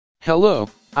Hello,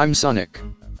 I'm Sonic.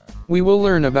 We will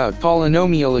learn about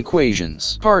polynomial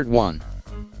equations. Part 1.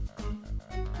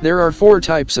 There are 4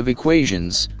 types of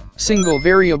equations: single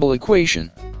variable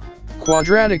equation,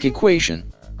 quadratic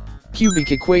equation,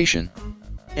 cubic equation,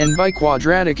 and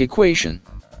biquadratic equation.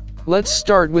 Let's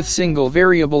start with single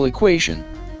variable equation.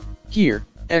 Here,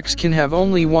 x can have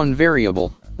only one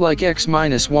variable, like x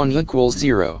minus 1 equals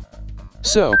 0.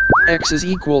 So, x is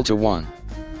equal to 1.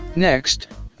 Next,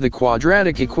 the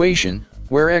quadratic equation,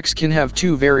 where x can have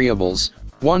 2 variables,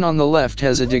 one on the left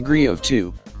has a degree of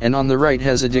 2, and on the right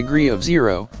has a degree of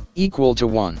 0, equal to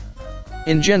 1.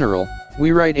 In general,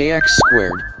 we write ax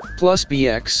squared, plus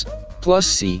bx, plus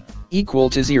c,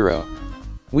 equal to 0.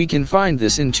 We can find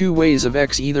this in 2 ways of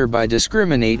x, either by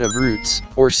discriminant of roots,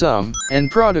 or sum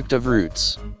and product of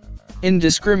roots. In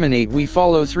discriminant we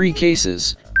follow 3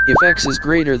 cases. If x is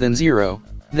greater than 0,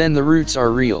 then the roots are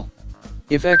real.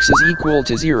 If x is equal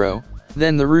to 0,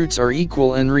 then the roots are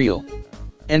equal and real.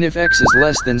 And if x is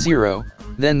less than 0,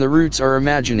 then the roots are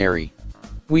imaginary.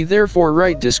 We therefore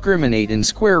write discriminant in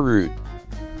square root.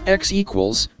 X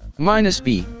equals minus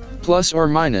b, plus or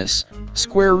minus,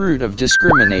 square root of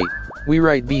discriminant, we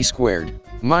write b squared,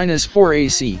 minus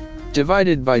 4ac,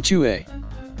 divided by 2a.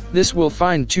 This will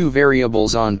find 2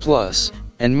 variables on plus,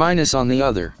 and minus on the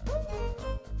other.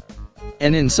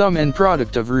 And in sum and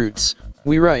product of roots,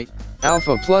 we write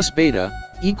alpha plus beta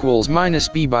equals minus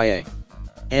b by a.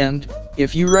 And,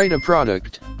 if you write a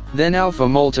product, then alpha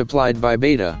multiplied by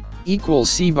beta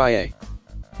equals c by a.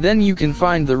 Then you can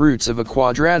find the roots of a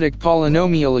quadratic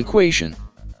polynomial equation.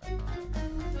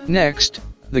 Next,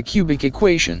 the cubic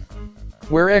equation,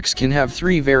 where x can have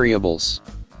 3 variables.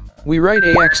 We write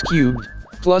ax cubed,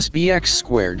 plus bx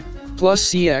squared, plus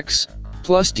cx,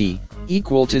 plus d,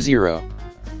 equal to 0.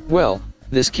 Well,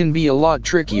 this can be a lot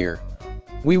trickier.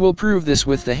 We will prove this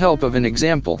with the help of an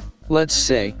example. Let's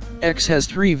say, x has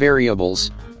 3 variables,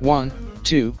 1,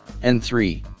 2, and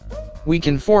 3. We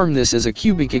can form this as a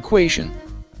cubic equation.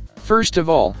 First of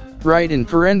all, write in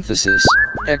parenthesis,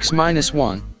 x minus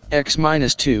 1, x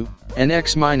minus 2, and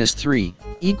x minus 3,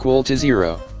 equal to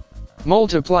 0.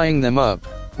 Multiplying them up,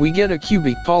 we get a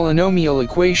cubic polynomial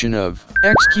equation of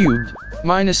x cubed,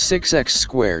 minus 6x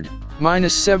squared,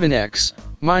 minus 7x,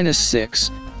 minus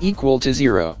 6, equal to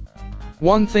 0.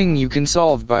 One thing you can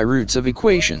solve by roots of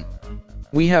equation.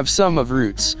 We have sum of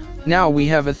roots, now we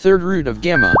have a third root of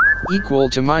gamma, equal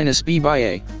to minus b by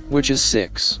a, which is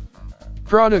 6.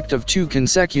 Product of 2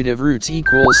 consecutive roots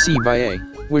equals c by a,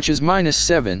 which is minus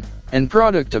 7, and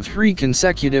product of 3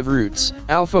 consecutive roots,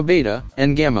 alpha, beta,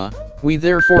 and gamma, we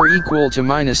therefore equal to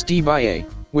minus d by a,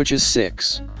 which is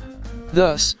 6.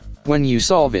 Thus, when you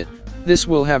solve it, this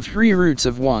will have 3 roots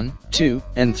of 1, 2,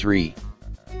 and 3.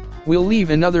 We'll leave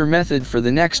another method for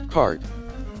the next part.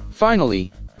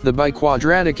 Finally, the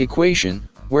biquadratic equation,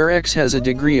 where x has a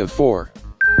degree of 4.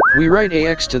 We write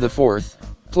ax to the 4th,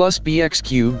 plus bx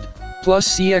cubed, plus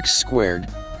cx squared,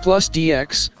 plus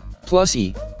dx, plus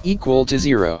e, equal to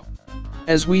 0.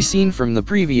 As we seen from the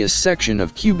previous section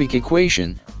of cubic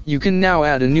equation, you can now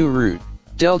add a new root,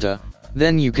 delta,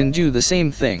 then you can do the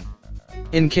same thing.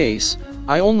 In case,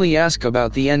 I only ask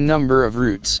about the n number of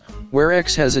roots, where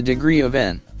x has a degree of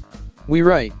n. We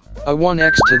write a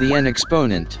 1x to the n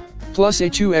exponent, plus a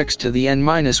 2x to the n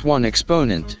minus 1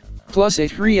 exponent, plus a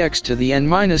 3x to the n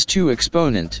minus 2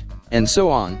 exponent, and so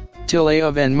on, till a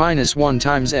of n minus 1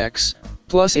 times x,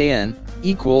 plus a n,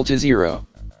 equal to 0.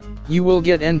 You will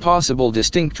get n possible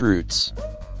distinct roots.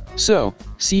 So,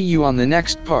 see you on the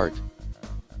next part.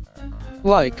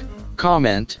 Like,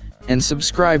 comment, and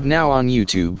subscribe now on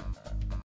YouTube.